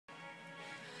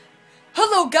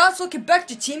Hello guys, welcome back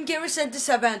to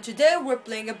TMgamers77. Today we're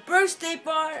playing a birthday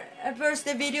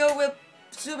video with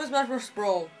Super Smash Bros.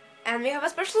 Brawl. And we have a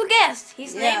special guest.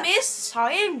 His name is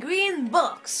Cyan Green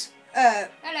Box. Hello.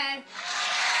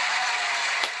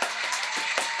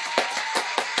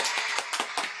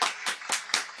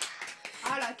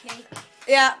 I like cake.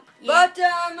 Yeah. But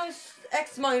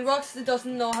ex-Mine Rocks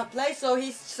doesn't know how to play, so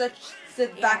he's sit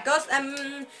back us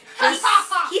and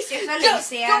he's just a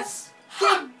lazy ass.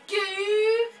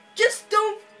 Just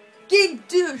don't get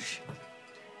douche.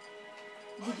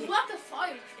 What the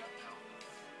fire truck?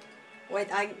 Wait,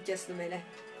 just a minute.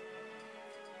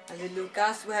 And with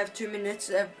Lucas, we have 2 minutes,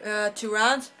 2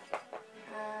 rounds.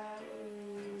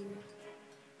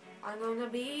 I'm gonna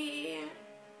be.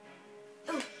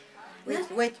 Oh, Wait,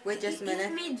 just a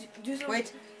minute. Do something.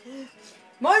 Wait.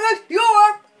 Mine Rocks, you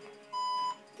are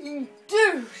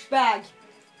douchebag.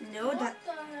 No, What that.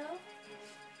 the hell?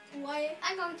 Why?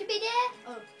 I'm going to be there.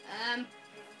 Oh,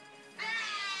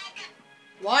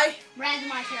 Why?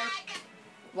 randomizer.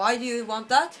 Why do you want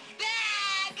that?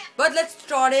 But let's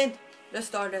start it. Let's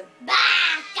start it.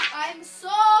 I'm so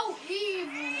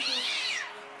evil.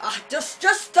 Just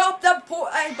stop that poor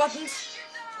buttons.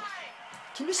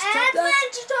 Can you stop that?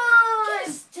 Adventure time!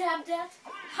 Just stab that.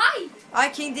 Hi! I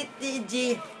can did the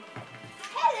G.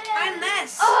 Hello! I'm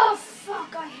mess. Oh,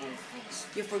 fuck, I hate this.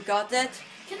 You forgot that?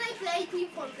 Can I play Team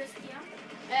Fortress, Tia?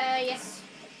 Yes.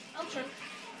 Okay.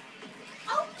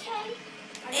 Okay.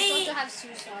 I just want to have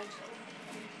suicide.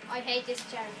 I hate this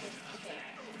character. Okay.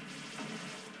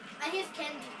 I hate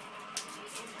candy.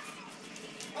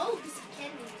 Oh, piece of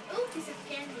candy. Oh, piece of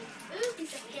candy. Oh,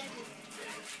 piece of candy.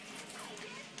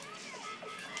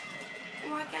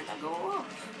 Why can't I go up?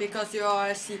 Because you are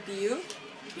a CPU.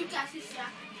 Because it's yeah.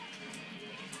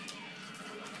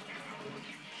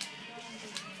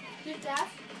 Good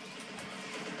laugh.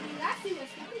 You laugh, you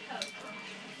must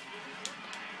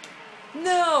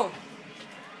No.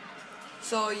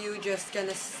 So you just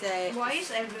gonna say? Why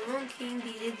is everyone King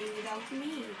DDD without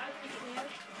me?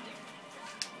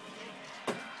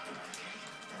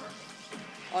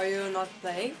 Are you not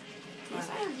playing? Yes,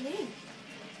 I am playing.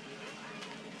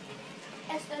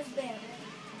 Estás bem.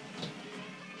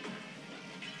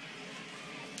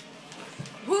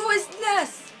 Who is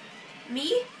this?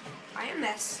 Me? I am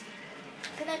mess.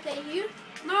 Can I play you?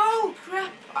 No,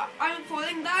 crap! I'm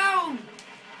falling down.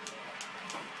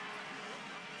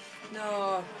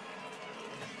 No.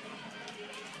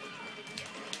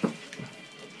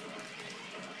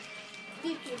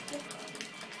 Deep, deep, deep.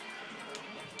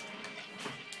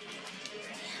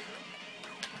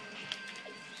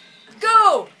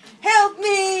 Go! Help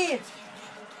me!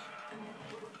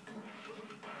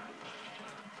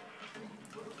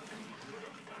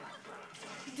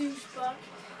 Douchebag.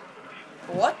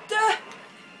 What the?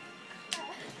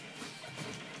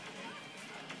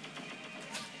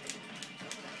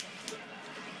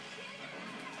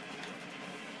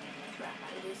 Crap,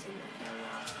 I'm losing my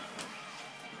camera.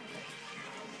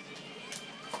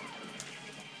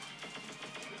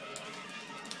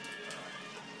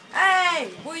 Hey!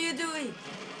 What are you doing?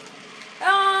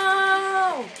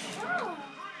 Oh! Oh,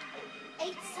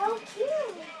 it's so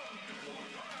cute.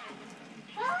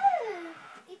 Oh,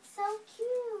 it's so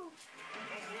cute.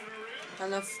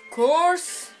 And of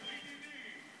course,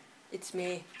 it's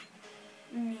me.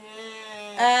 Now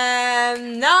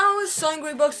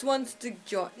Songrybox wants to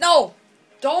join. No!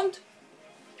 Don't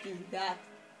do that.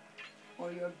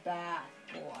 Or you're bad,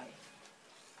 boy.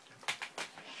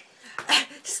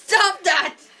 Stop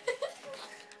that!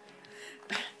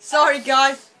 Sorry,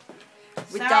 guys.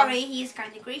 Sorry, he's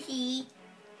kind of creepy.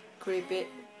 Creepy.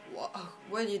 What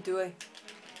are you doing?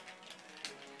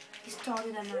 He's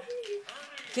taller than her.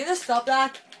 Can you stop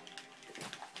that?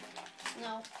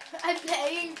 No, I'm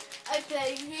playing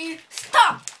here.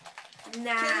 Stop!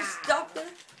 Nah. Can you stop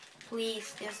that?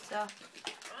 Please, just stop.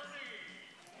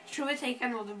 Should we take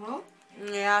another ball?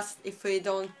 Yes, if we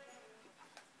don't.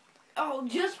 Oh,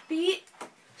 just be.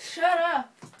 Shut up.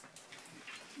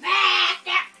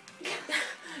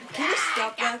 Can you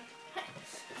stop that?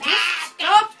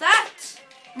 Stop that!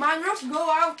 Mine Rocks, go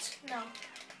out. No,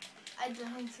 I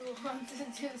don't want to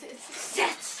do this.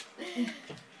 Set. Okay.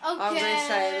 I'm really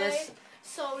sorry, let's-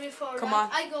 Sorry for Come that. on.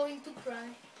 I'm going to cry.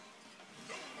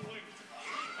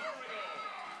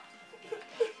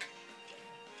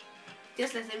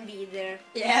 Just let him be there.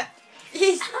 Yeah.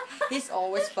 He's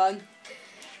always fun.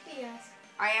 Yes.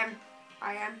 I am.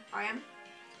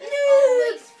 It's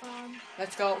always fun.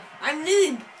 Let's go. I'm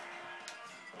noob.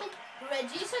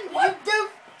 Reggie's a noob. What the?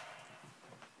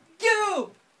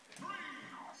 You!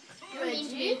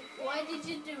 Reggie, why did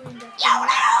you do that? Yo,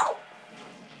 no!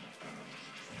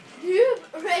 Noob.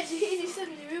 Reggie is a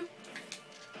noob.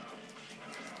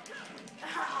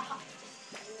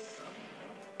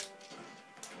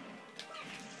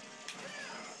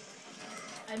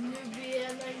 I'm newbie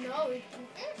and I know it.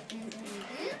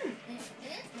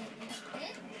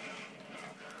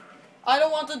 I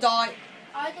don't want to die.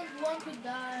 I don't want to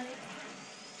die.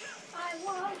 I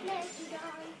won't let you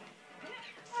die.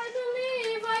 I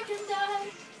believe I can die.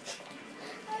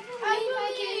 I believe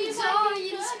I can die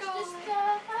in the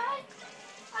sky.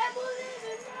 I believe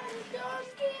in I don't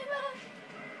give up.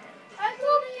 I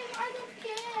believe I don't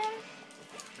care.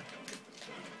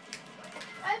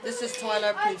 I This is believe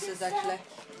Twilight I Princess can actually.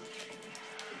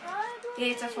 I Yeah,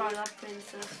 it's a Twilight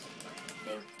Princess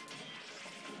thing.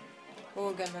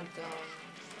 We're gonna die.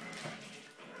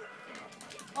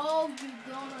 Oh, you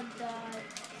gonna die.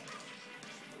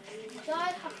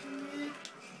 Die, happy noob.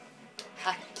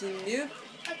 Happy noob.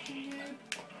 Happy noob.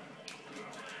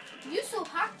 You so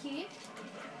hacky.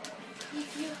 If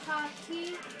you hacky,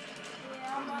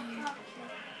 yeah, I'm not hacky.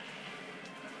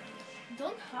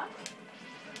 Don't hack.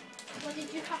 What did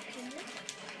you hack to me?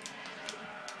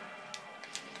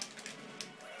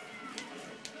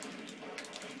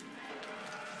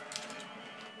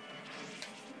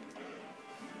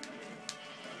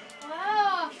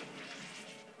 Wow.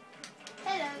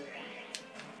 Hello.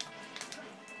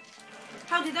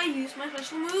 How did I use my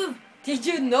special move? Did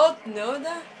you not know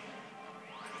that?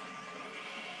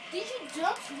 Did you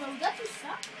just know that you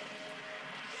suck?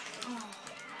 Oh.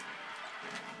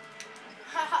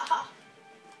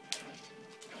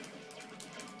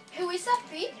 Who is that,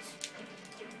 Pete?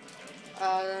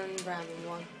 Random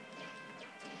one.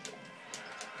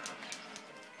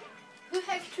 Who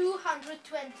has 220%?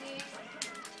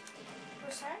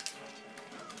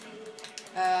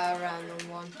 Random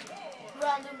one.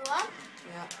 Random one?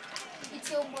 Yeah. It's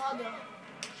your mother.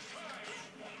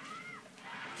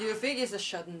 Do you think it's a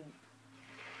shouldn't?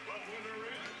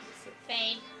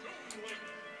 Fame.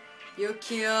 You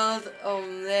killed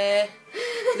only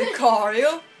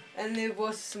Lucario and it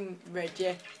was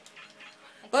Reggie.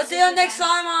 But see you next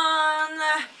time on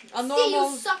a normal.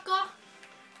 See you, sucker.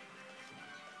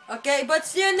 Okay, but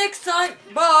see you next time.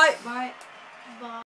 Bye. Bye. Bye.